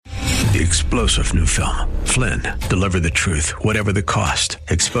The explosive new film, Flynn, deliver the truth, whatever the cost,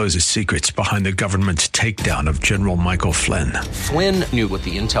 exposes secrets behind the government's takedown of General Michael Flynn. Flynn knew what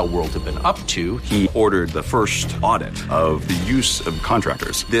the intel world had been up to. He ordered the first audit of the use of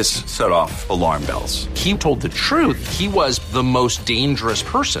contractors. This set off alarm bells. He told the truth. He was the most dangerous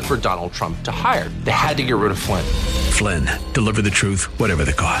person for Donald Trump to hire. They had to get rid of Flynn. Flynn, deliver the truth, whatever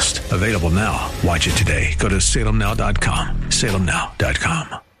the cost. Available now. Watch it today. Go to salemnow.com.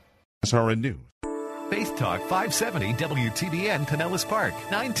 salemnow.com. SRN News. Faith Talk 570 WTBN Pinellas Park,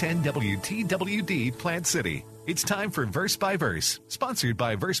 910 WTWD Plant City. It's time for Verse by Verse, sponsored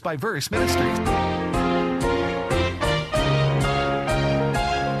by Verse Ministries.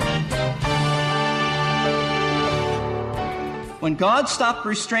 When God stopped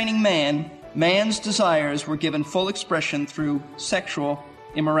restraining man, man's desires were given full expression through sexual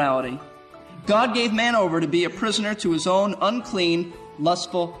immorality. God gave man over to be a prisoner to his own unclean,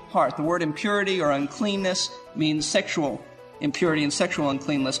 lustful heart. The word impurity or uncleanness means sexual impurity and sexual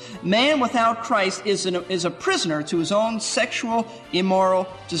uncleanness. Man without Christ is a prisoner to his own sexual, immoral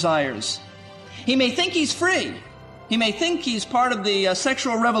desires. He may think he's free. He may think he's part of the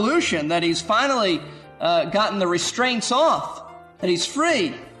sexual revolution, that he's finally gotten the restraints off, that he's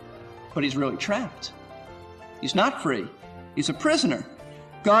free. But he's really trapped. He's not free. He's a prisoner.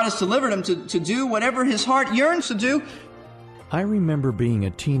 God has delivered him to do whatever his heart yearns to do. I remember being a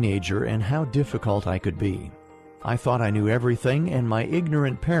teenager and how difficult I could be. I thought I knew everything, and my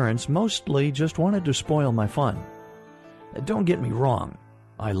ignorant parents mostly just wanted to spoil my fun. Don't get me wrong.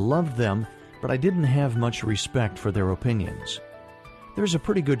 I loved them, but I didn't have much respect for their opinions. There's a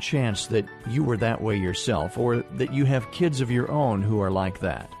pretty good chance that you were that way yourself, or that you have kids of your own who are like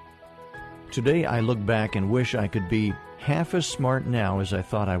that. Today I look back and wish I could be half as smart now as I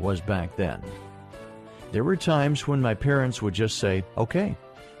thought I was back then. There were times when my parents would just say, "Okay,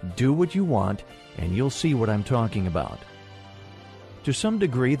 do what you want, and you'll see what I'm talking about." To some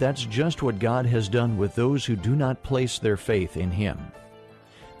degree, that's just what God has done with those who do not place their faith in Him.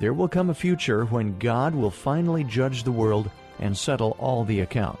 There will come a future when God will finally judge the world and settle all the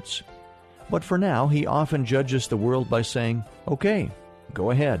accounts. But for now, He often judges the world by saying, "Okay,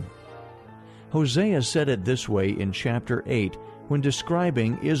 go ahead." Hosea said it this way in chapter 8 when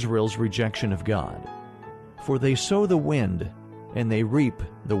describing Israel's rejection of God. "For they sow the wind, and they reap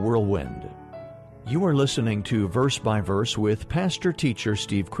the whirlwind." You are listening to Verse by Verse with pastor-teacher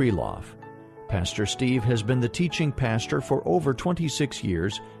Steve Kreloff. Pastor Steve has been the teaching pastor for over 26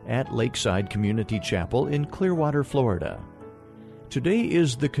 years at Lakeside Community Chapel in Clearwater, Florida. Today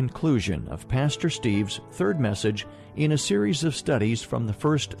is the conclusion of Pastor Steve's third message in a series of studies from the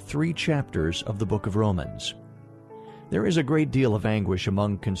first 3 chapters of the book of Romans. There is a great deal of anguish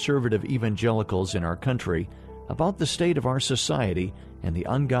among conservative evangelicals in our country about the state of our society and the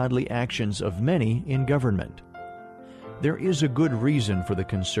ungodly actions of many in government. There is a good reason for the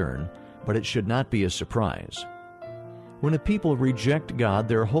concern, but it should not be a surprise. When a people reject God,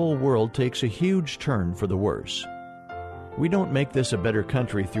 their whole world takes a huge turn for the worse. We don't make this a better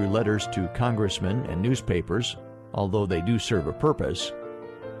country through letters to congressmen and newspapers, although they do serve a purpose.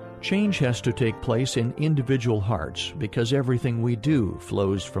 Change has to take place in individual hearts because everything we do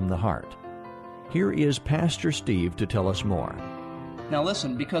flows from the heart. Here is Pastor Steve to tell us more. Now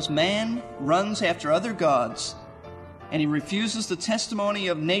listen, because man runs after other gods and he refuses the testimony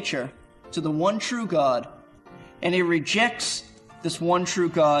of nature to the one true God, and he rejects this one true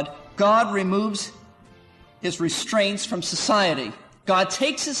God, God removes His restraints from society. God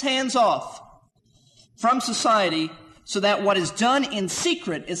takes His hands off from society so that what is done in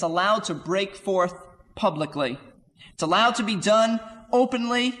secret is allowed to break forth publicly. It's allowed to be done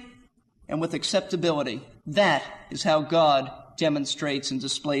openly and with acceptability. That is how God demonstrates and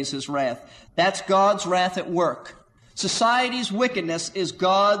displays His wrath. That's God's wrath at work. Society's wickedness is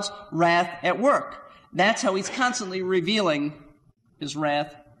God's wrath at work. That's how He's constantly revealing His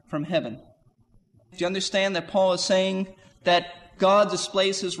wrath from heaven. Do you understand that Paul is saying that God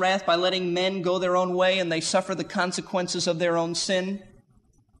displays His wrath by letting men go their own way and they suffer the consequences of their own sin?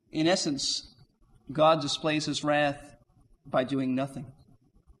 In essence, God displays His wrath by doing nothing,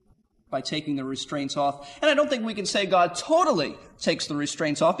 by taking the restraints off. And I don't think we can say God totally takes the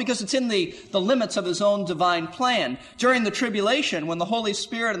restraints off because it's in the limits of His own divine plan. During the tribulation, when the Holy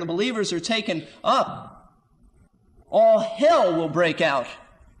Spirit and the believers are taken up, all hell will break out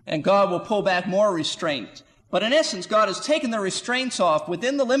and God will pull back more restraint. But in essence, God has taken the restraints off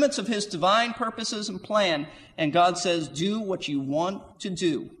within the limits of His divine purposes and plan, and God says, do what you want to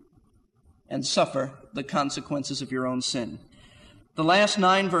do and suffer the consequences of your own sin. The last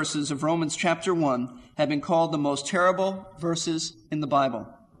 9 verses of Romans chapter 1 have been called the most terrible verses in the Bible.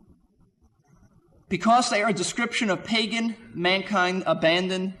 because they are a description of pagan mankind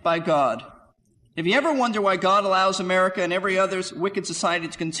abandoned by God. If you ever wonder why God allows America and every other wicked society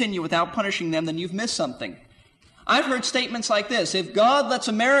to continue without punishing them, then you've missed something. I've heard statements like this: if God lets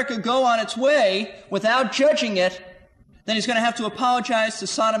America go on its way without judging it, then he's going to have to apologize to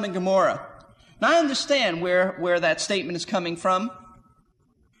Sodom and Gomorrah. Now, I understand where that statement is coming from,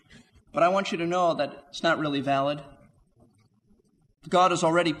 but I want you to know that it's not really valid. God is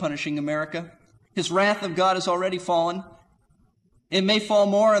already punishing America. His wrath of God has already fallen. It may fall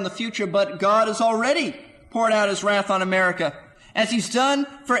more in the future, but God has already poured out his wrath on America, as he's done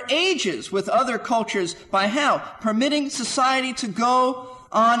for ages with other cultures. By how? Permitting society to go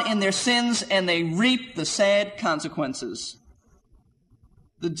on in their sins, and they reap the sad consequences.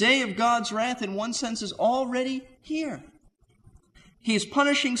 The day of God's wrath, in one sense, is already here. He is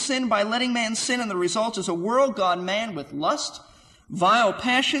punishing sin by letting man sin, and the result is a world gone mad with lust, vile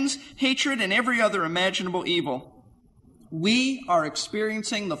passions, hatred, and every other imaginable evil. We are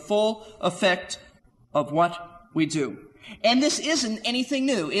experiencing the full effect of what we do. And this isn't anything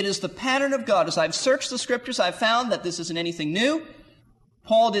new. It is the pattern of God. As I've searched the Scriptures, I've found that this isn't anything new.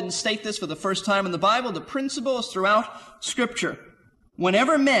 Paul didn't state this for the first time in the Bible. The principle is throughout Scripture.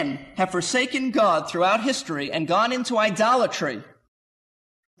 Whenever men have forsaken God throughout history and gone into idolatry,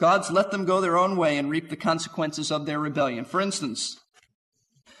 God's let them go their own way and reap the consequences of their rebellion. For instance,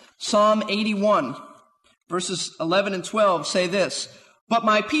 Psalm 81, verses 11 and 12 say this: "But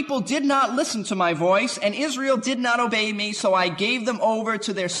my people did not listen to my voice, and Israel did not obey me, so I gave them over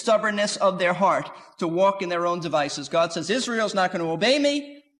to their stubbornness of their heart, to walk in their own devices." God says, Israel's not going to obey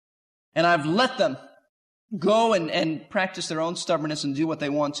me, and I've let them go and practice their own stubbornness and do what they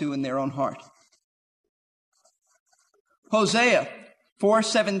want to in their own heart. Hosea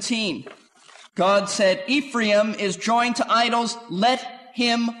 4:17, God said, "Ephraim is joined to idols, let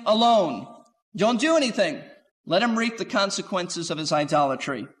him alone." Don't do anything. Let him reap the consequences of his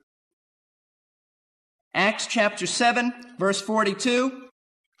idolatry. Acts chapter 7, verse 42,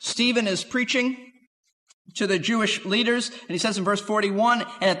 Stephen is preaching to the Jewish leaders, and he says in verse 41,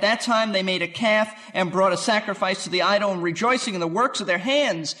 "And at that time they made a calf and brought a sacrifice to the idol, and rejoicing in the works of their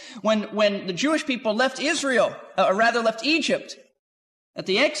hands." When the Jewish people left Israel, left Egypt, at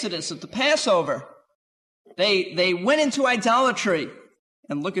the Exodus, at the Passover, they went into idolatry.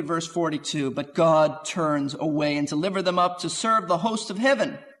 And look at verse 42. "But God turns away and delivered them up to serve the host of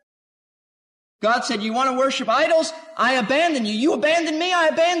heaven." God said, "You want to worship idols? I abandon you. You abandon me, I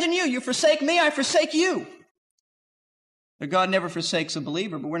abandon you. You forsake me, I forsake you." But God never forsakes a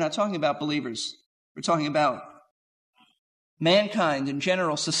believer, but we're not talking about believers. We're talking about mankind in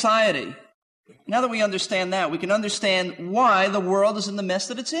general, society. Now that we understand that, we can understand why the world is in the mess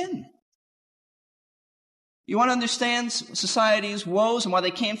that it's in. You want to understand society's woes and why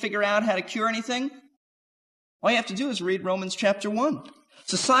they can't figure out how to cure anything? All you have to do is read Romans chapter 1.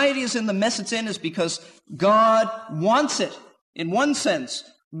 Society is in the mess it's in is because God wants it, in one sense,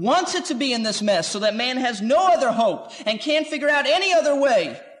 wants it to be in this mess so that man has no other hope and can't figure out any other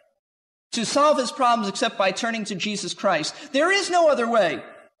way to solve his problems except by turning to Jesus Christ. There is no other way.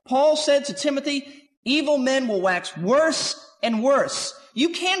 Paul said to Timothy, "Evil men will wax worse and worse." You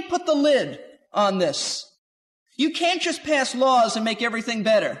can't put the lid on this. You can't just pass laws and make everything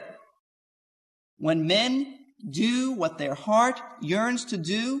better. When men do what their heart yearns to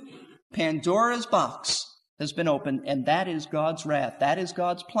do, Pandora's box has been opened, and that is God's wrath. That is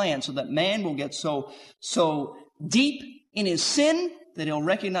God's plan, so that man will get so deep in his sin that he'll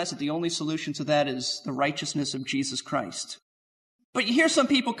recognize that the only solution to that is the righteousness of Jesus Christ. But you hear some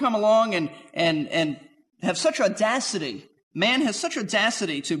people come along and have such audacity. Man has such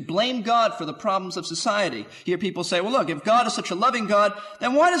audacity to blame God for the problems of society. You hear people say, well, look, if God is such a loving God,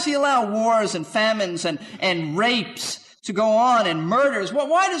 then why does he allow wars and famines and rapes to go on and murders? Well,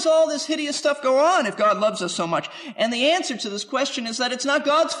 why does all this hideous stuff go on if God loves us so much? And the answer to this question is that it's not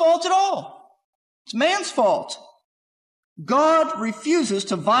God's fault at all. It's man's fault. God refuses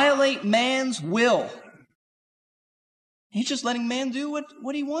to violate man's will. He's just letting man do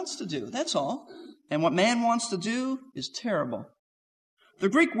what he wants to do. That's all. And what man wants to do is terrible. The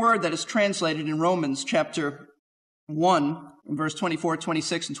Greek word that is translated in Romans chapter 1, in verse 24,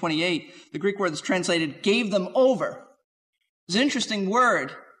 26, and 28, the Greek word that's translated, "gave them over." It's an interesting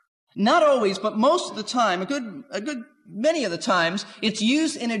word. Not always, but most of the time, a good many of the times, it's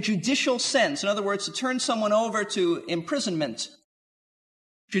used in a judicial sense. In other words, to turn someone over to imprisonment.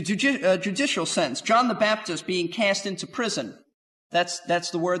 Judicial sense. John the Baptist being cast into prison.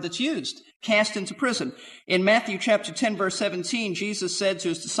 That's the word that's used. Cast into prison. In Matthew chapter 10, verse 17, Jesus said to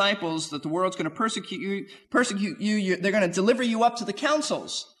his disciples that the world's going to persecute you. They're going to deliver you up to the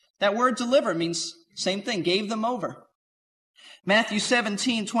councils. That word deliver means Same thing, gave them over. Matthew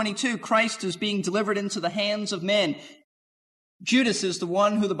 17:22, Christ is being delivered into the hands of men. Judas is the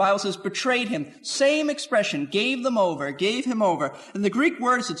one who the Bible says betrayed him. Same expression, gave them over, gave him over. And the Greek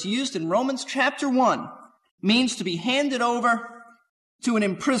word as it's used in Romans chapter 1 means to be handed over to an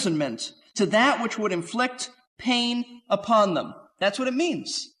imprisonment, to that which would inflict pain upon them. That's what it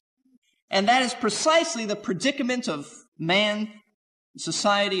means. And that is precisely the predicament of man,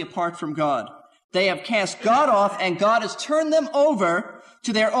 society apart from God. They have cast God off, and God has turned them over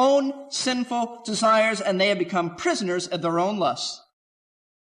to their own sinful desires, and they have become prisoners of their own lusts.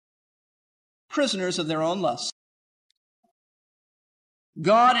 Prisoners of their own lusts.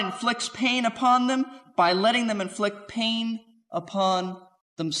 God inflicts pain upon them by letting them inflict pain upon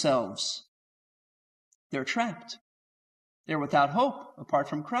themselves. They're trapped. They're without hope apart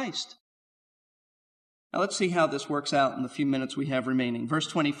from Christ. Now let's see how this works out in the few minutes we have remaining. Verse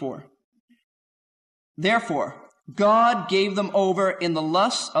 24. Therefore, God gave them over in the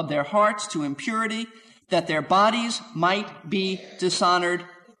lusts of their hearts to impurity, that their bodies might be dishonored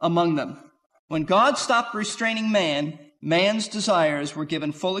among them. When God stopped restraining man, man's desires were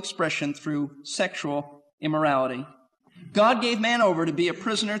given full expression through sexual immorality. God gave man over to be a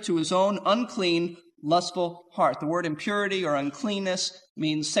prisoner to his own unclean, lustful heart. The word impurity or uncleanness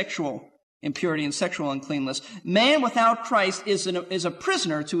means sexual impurity and sexual uncleanness. Man without Christ is a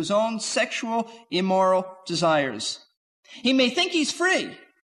prisoner to his own sexual, immoral desires. He may think he's free.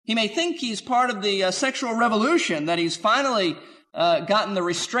 He may think he's part of the sexual revolution, that he's finally gotten the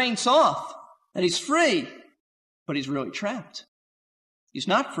restraints off, that he's free, but he's really trapped. He's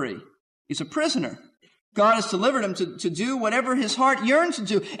not free. He's a prisoner. God has delivered him to do whatever his heart yearns to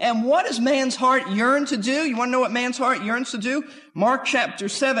do. And what does man's heart yearn to do? You want to know what man's heart yearns to do? Mark chapter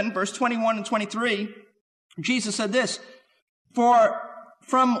 7, verse 21 and 23, Jesus said this, "For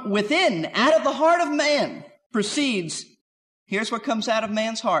from within, out of the heart of man, proceeds," here's what comes out of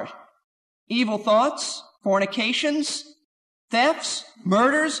man's heart, "evil thoughts, fornications, thefts,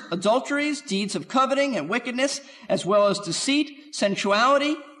 murders, adulteries, deeds of coveting and wickedness, as well as deceit,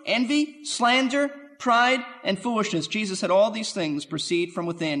 sensuality, envy, slander, pride, and foolishness." Jesus said all these things proceed from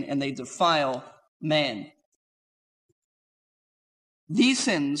within, and they defile man. These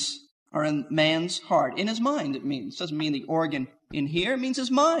sins are in man's heart, in his mind, it means. It doesn't mean the organ in here. It means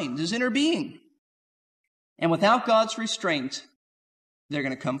his mind, his inner being. And without God's restraint, they're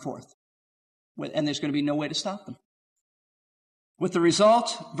going to come forth. And there's going to be no way to stop them. With the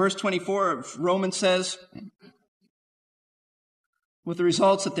result, verse 24 of Romans says, with the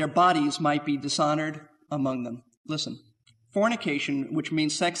results that their bodies might be dishonored among them. Listen, fornication, which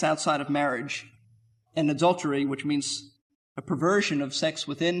means sex outside of marriage, and adultery, which means a perversion of sex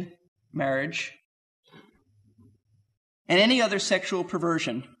within marriage, and any other sexual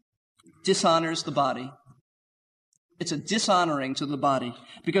perversion dishonors the body. It's a dishonoring to the body,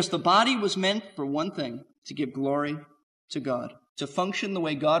 because the body was meant for one thing, to give glory to God, to function the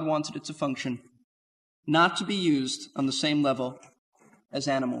way God wanted it to function, not to be used on the same level as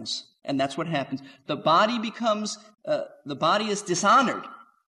animals. And that's what happens. The body is dishonored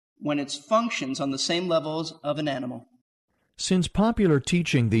when it functions on the same levels of an animal. Since popular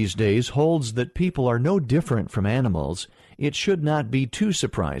teaching these days holds that people are no different from animals, it should not be too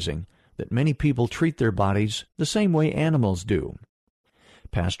surprising that many people treat their bodies the same way animals do.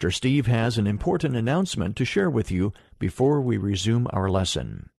 Pastor Steve has an important announcement to share with you before we resume our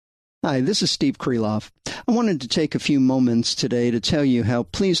lesson. Hi, this is Steve Kreloff. I wanted to take a few moments today to tell you how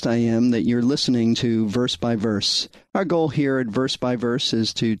pleased I am that you're listening to Verse by Verse. Our goal here at Verse by Verse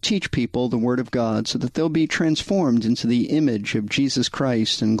is to teach people the Word of God so that they'll be transformed into the image of Jesus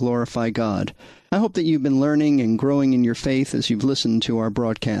Christ and glorify God. I hope that you've been learning and growing in your faith as you've listened to our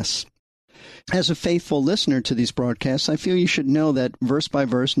broadcasts. As a faithful listener to these broadcasts, I feel you should know that Verse by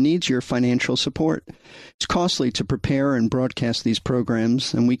Verse needs your financial support. It's costly to prepare and broadcast these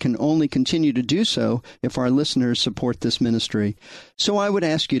programs, and we can only continue to do so if our listeners support this ministry. So I would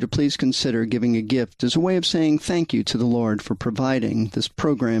ask you to please consider giving a gift as a way of saying thank you to the Lord for providing this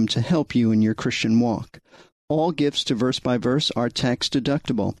program to help you in your Christian walk. All gifts to Verse by Verse are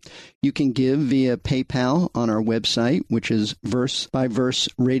tax-deductible. You can give via PayPal on our website, which is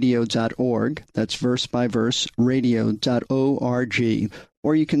versebyverseradio.org. That's versebyverseradio.org.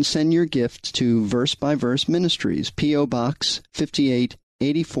 Or you can send your gift to Verse by Verse Ministries, P.O. Box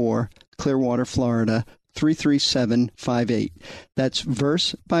 5884, Clearwater, Florida, 33758. That's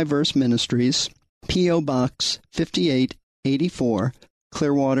Verse by Verse Ministries, P.O. Box 5884,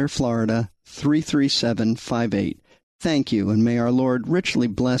 Clearwater, Florida, 33758. Thank you, and may our Lord richly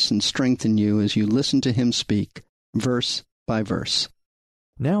bless and strengthen you as you listen to Him speak, verse by verse.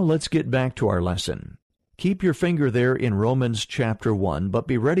 Now let's get back to our lesson. Keep your finger there in Romans chapter 1, but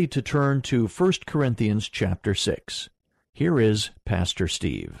be ready to turn to 1 Corinthians chapter 6. Here is Pastor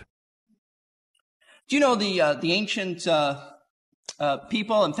Steve. Do you know the ancient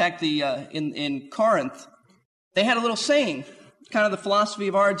people, in fact, in Corinth, they had a little saying, kind of the philosophy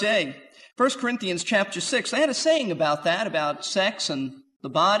of our day. 1 Corinthians chapter 6, they had a saying about that, about sex and the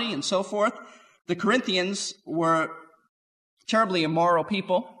body and so forth. The Corinthians were terribly immoral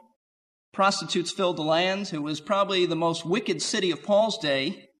people. Prostitutes filled the land. It was probably the most wicked city of Paul's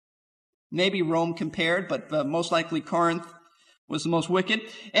day. Maybe Rome compared, but most likely Corinth was the most wicked.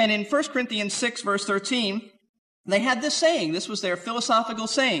 And in 1 Corinthians 6, verse 13, they had this saying. This was their philosophical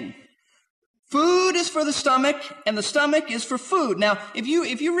saying. Food is for the stomach, and the stomach is for food. Now, if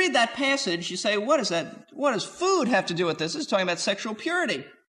you read that passage, you say, what is that? What does food have to do with this? This is talking about sexual purity.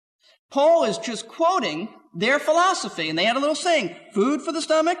 Paul is just quoting their philosophy, and they had a little saying, food for the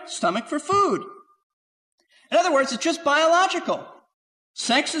stomach, stomach for food. In other words, it's just biological.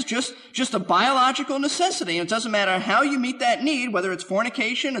 Sex is just a biological necessity, and it doesn't matter how you meet that need, whether it's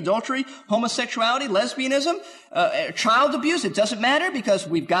fornication, adultery, homosexuality, lesbianism, child abuse, it doesn't matter because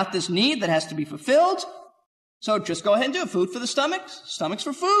we've got this need that has to be fulfilled. So just go ahead and do it. Food for the stomach, stomach's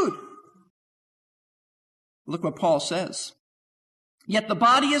for food. Look what Paul says. Yet the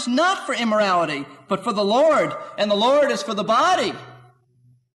body is not for immorality, but for the Lord, and the Lord is for the body.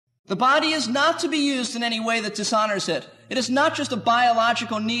 The body is not to be used in any way that dishonors it. It is not just a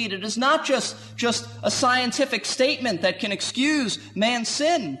biological need. It is not just a scientific statement that can excuse man's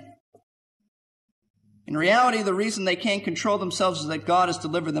sin. In reality, the reason they can't control themselves is that God has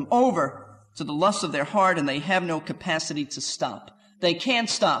delivered them over to the lust of their heart, and they have no capacity to stop. They can't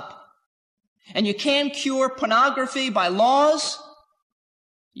stop. And you can't cure pornography by laws.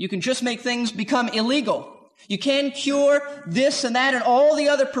 You can just make things become illegal. You can't cure this and that and all the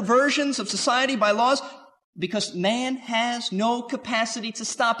other perversions of society by laws because man has no capacity to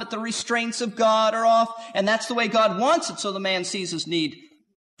stop it. The restraints of God are off, and that's the way God wants it, so the man sees his need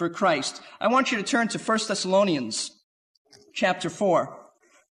for Christ. I want you to turn to 1 Thessalonians chapter 4.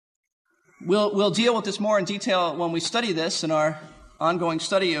 We'll deal with this more in detail when we study this in our ongoing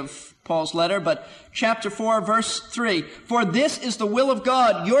study of Paul's letter, but chapter 4, verse 3, for this is the will of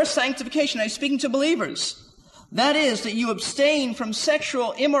God, your sanctification. Now he's speaking to believers. That is, that you abstain from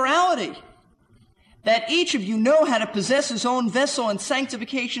sexual immorality, that each of you know how to possess his own vessel in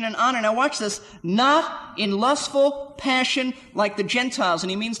sanctification and honor. Now watch this, not in lustful passion like the Gentiles, and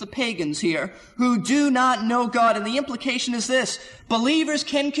he means the pagans here, who do not know God. And the implication is this, believers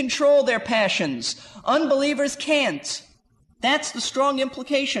can control their passions, unbelievers can't. That's the strong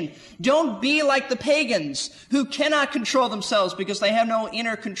implication. Don't be like the pagans who cannot control themselves because they have no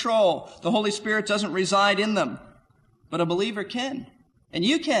inner control. The Holy Spirit doesn't reside in them. But a believer can. And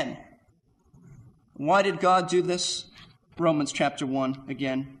you can. Why did God do this? Romans chapter 1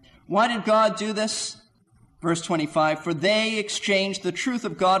 again. Why did God do this? Verse 25, for they exchanged the truth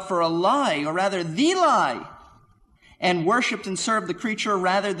of God for a lie, or rather the lie, and worshipped and served the creature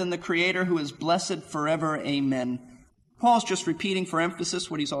rather than the Creator, who is blessed forever. Amen. Paul's just repeating for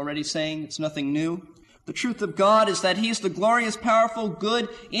emphasis what he's already saying. It's nothing new. The truth of God is that he's the glorious, powerful, good,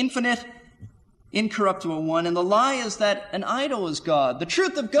 infinite, incorruptible one. And the lie is that an idol is God. The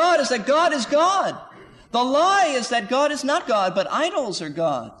truth of God is that God is God. The lie is that God is not God, but idols are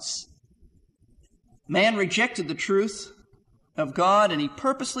gods. Man rejected the truth of God, and he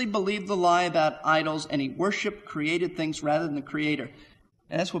purposely believed the lie about idols, and he worshiped created things rather than the Creator.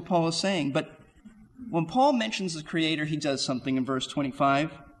 And that's what Paul is saying. But when Paul mentions the Creator, he does something in verse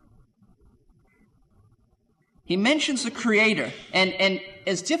 25. He mentions the Creator, and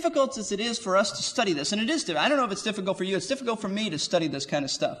as difficult as it is for us to study this, and it is difficult, I don't know if it's difficult for you, it's difficult for me to study this kind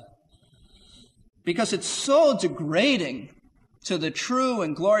of stuff, because it's so degrading to the true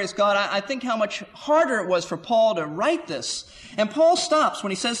and glorious God. I think how much harder it was for Paul to write this. And Paul stops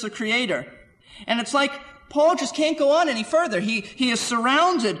when he says the Creator, and it's like Paul just can't go on any further. He is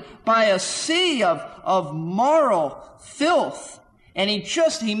surrounded by a sea of moral filth. And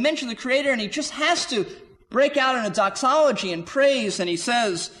he mentioned the Creator, and he just has to break out in a doxology and praise. And he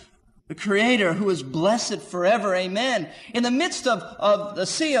says, the Creator who is blessed forever. Amen. In the midst of the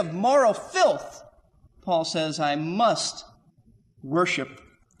sea of moral filth, Paul says, I must worship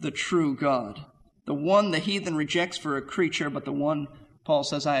the true God. The one the heathen rejects for a creature, but the one, Paul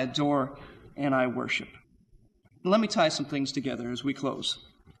says, I adore and I worship. Let me tie some things together as we close.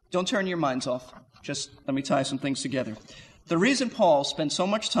 Don't turn your minds off. Just let me tie some things together. The reason Paul spent so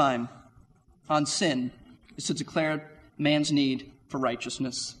much time on sin is to declare man's need for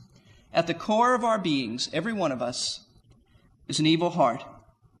righteousness. At the core of our beings, every one of us, is an evil heart.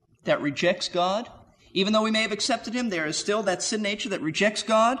 that rejects God. Even though we may have accepted him, there is still that sin nature that rejects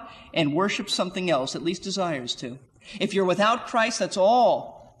God and worships something else, at least desires to. If you're without Christ, that's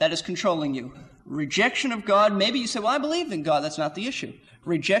all that is controlling you. Rejection of God. Maybe you say, well, I believe in God. That's not the issue.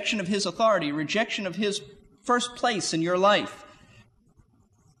 Rejection of his authority, rejection of his first place in your life.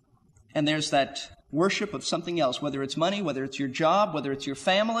 And there's that worship of something else, whether it's money, whether it's your job, whether it's your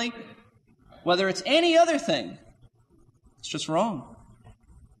family, whether it's any other thing. It's just wrong.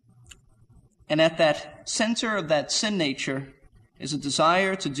 And at that center of that sin nature is a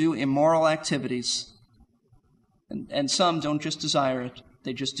desire to do immoral activities. And some don't just desire it,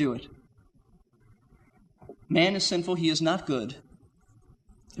 they just do it. Man is sinful, he is not good.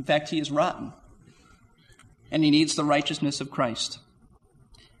 In fact, he is rotten. And he needs the righteousness of Christ.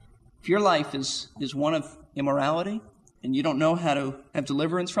 If your life is one of immorality, and you don't know how to have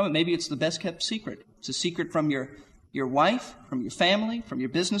deliverance from it, maybe it's the best kept secret. It's a secret from your wife, from your family, from your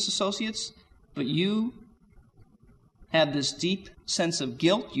business associates, but you have this deep sense of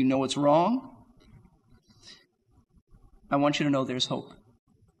guilt. You know it's wrong. I want you to know there's hope.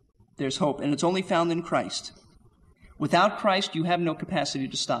 There's hope, and it's only found in Christ. Without Christ, you have no capacity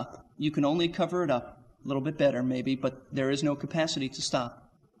to stop. You can only cover it up a little bit better, maybe, but there is no capacity to stop.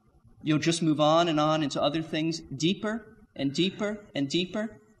 You'll just move on into other things deeper and deeper and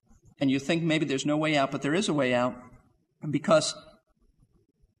deeper, and you think maybe there's no way out, but there is a way out, because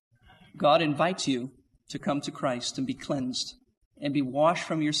God invites you to come to Christ and be cleansed and be washed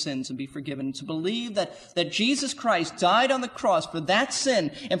from your sins and be forgiven, and to believe that Jesus Christ died on the cross for that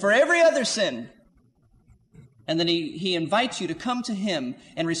sin and for every other sin. And then he invites you to come to him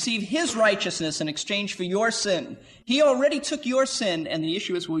and receive his righteousness in exchange for your sin. He already took your sin, and the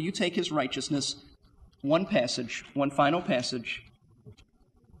issue is, will you take his righteousness? One passage, one final passage.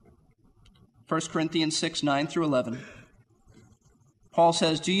 1 Corinthians 6, 9 through 11. Paul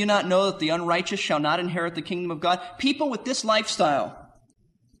says, do you not know that the unrighteous shall not inherit the kingdom of God? People with this lifestyle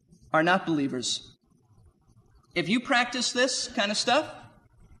are not believers. If you practice this kind of stuff,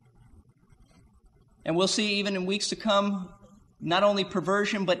 and we'll see even in weeks to come, not only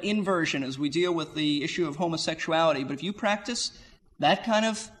perversion but inversion as we deal with the issue of homosexuality. But if you practice that kind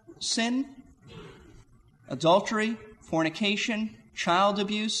of sin, adultery, fornication, child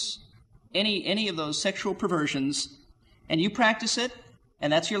abuse, any of those sexual perversions, and you practice it,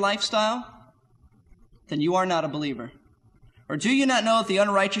 and that's your lifestyle, then you are not a believer. Or do you not know that the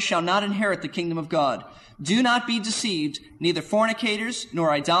unrighteous shall not inherit the kingdom of God? Do not be deceived, neither fornicators,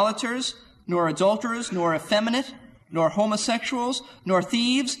 nor idolaters, nor adulterers, nor effeminate, nor homosexuals, nor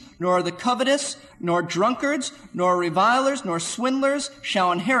thieves, nor the covetous, nor drunkards, nor revilers, nor swindlers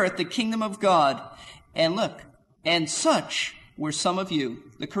shall inherit the kingdom of God. And look, and such were some of you.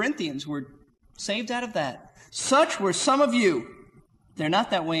 The Corinthians were saved out of that. Such were some of you. They're not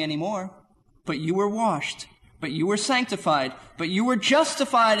that way anymore. But you were washed. But you were sanctified. But you were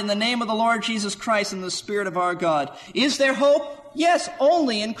justified in the name of the Lord Jesus Christ and the Spirit of our God. Is there hope? Yes,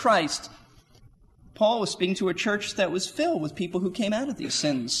 only in Christ. Paul was speaking to a church that was filled with people who came out of these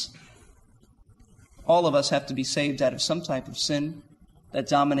sins. All of us have to be saved out of some type of sin that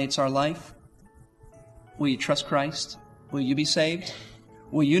dominates our life. Will you trust Christ? Will you be saved?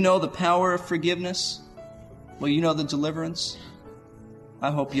 Will you know the power of forgiveness? Will you know the deliverance? I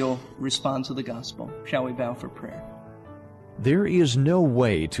hope you'll respond to the gospel. Shall we bow for prayer? There is no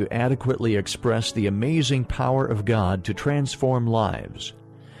way to adequately express the amazing power of God to transform lives.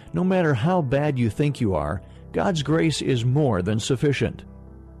 No matter how bad you think you are, God's grace is more than sufficient.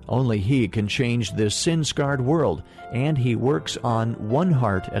 Only He can change this sin-scarred world, and He works on one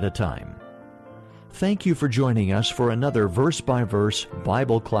heart at a time. Thank you for joining us for another verse-by-verse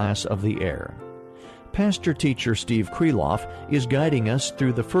Bible class of the air. Pastor-teacher Steve Kreloff is guiding us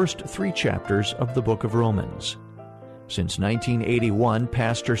through the first 3 chapters of the book of Romans. Since 1981,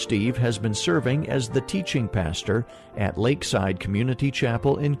 Pastor Steve has been serving as the teaching pastor at Lakeside Community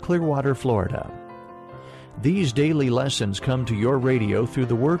Chapel in Clearwater, Florida. These daily lessons come to your radio through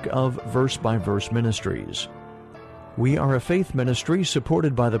the work of Verse by Verse Ministries. We are a faith ministry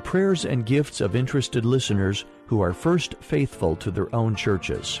supported by the prayers and gifts of interested listeners who are first faithful to their own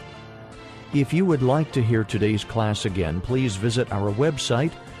churches. If you would like to hear today's class again, please visit our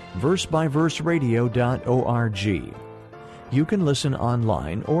website, versebyverseradio.org. You can listen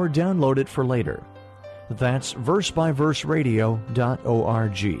online or download it for later. That's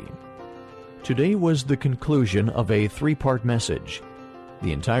versebyverseradio.org. Today was the conclusion of a 3-part message.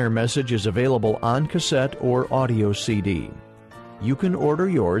 The entire message is available on cassette or audio CD. You can order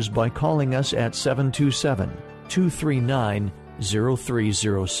yours by calling us at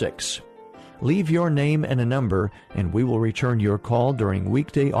 727-239-0306. Leave your name and a number, and we will return your call during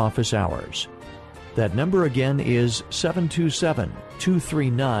weekday office hours. That number again is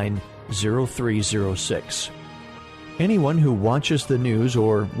 727-239-0306. Anyone who watches the news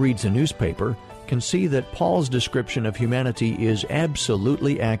or reads a newspaper can see that Paul's description of humanity is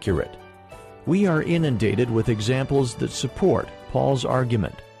absolutely accurate. We are inundated with examples that support Paul's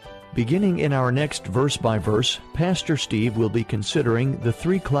argument. Beginning in our next verse by verse, Pastor Steve will be considering the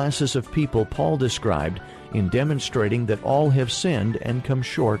three classes of people Paul described in demonstrating that all have sinned and come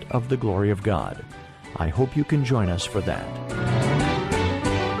short of the glory of God. I hope you can join us for that.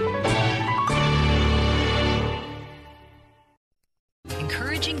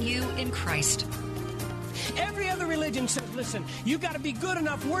 Encouraging you in Christ. Every other religion says, listen, you got to be good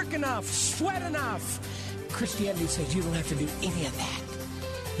enough, work enough, sweat enough. Christianity says you don't have to do any of that.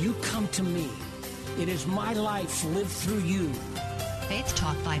 You come to me. It is my life lived through you. Faith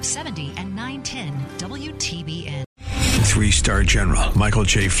Talk 570 and 910 WTBN. 3-star General Michael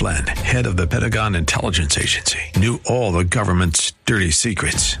J. Flynn, head of the Pentagon Intelligence Agency, knew all the government's dirty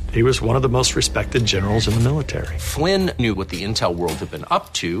secrets. He was one of the most respected generals in the military. Flynn knew what the intel world had been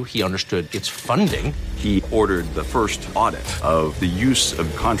up to. He understood its funding. He ordered the first audit of the use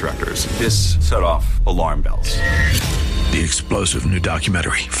of contractors. This set off alarm bells. The explosive new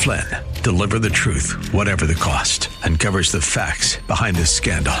documentary, Flynn, Deliver the Truth, Whatever the Cost, uncovers the facts behind this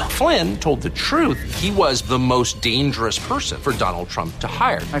scandal. Flynn told the truth. He was the most dangerous person for Donald Trump to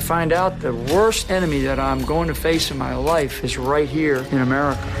hire. I find out the worst enemy that I'm going to face in my life is right here in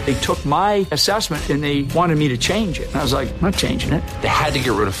America. They took my assessment and they wanted me to change it. And I was like, I'm not changing it. They had to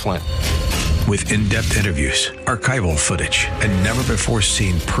get rid of Flynn. With in-depth interviews, archival footage, and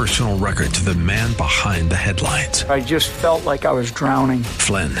never-before-seen personal records of the man behind the headlines. I just felt like I was drowning.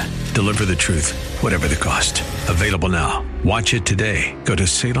 Flynn, Deliver the Truth, Whatever the Cost. Available now. Watch it today. Go to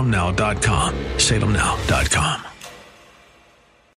salemnow.com. salemnow.com.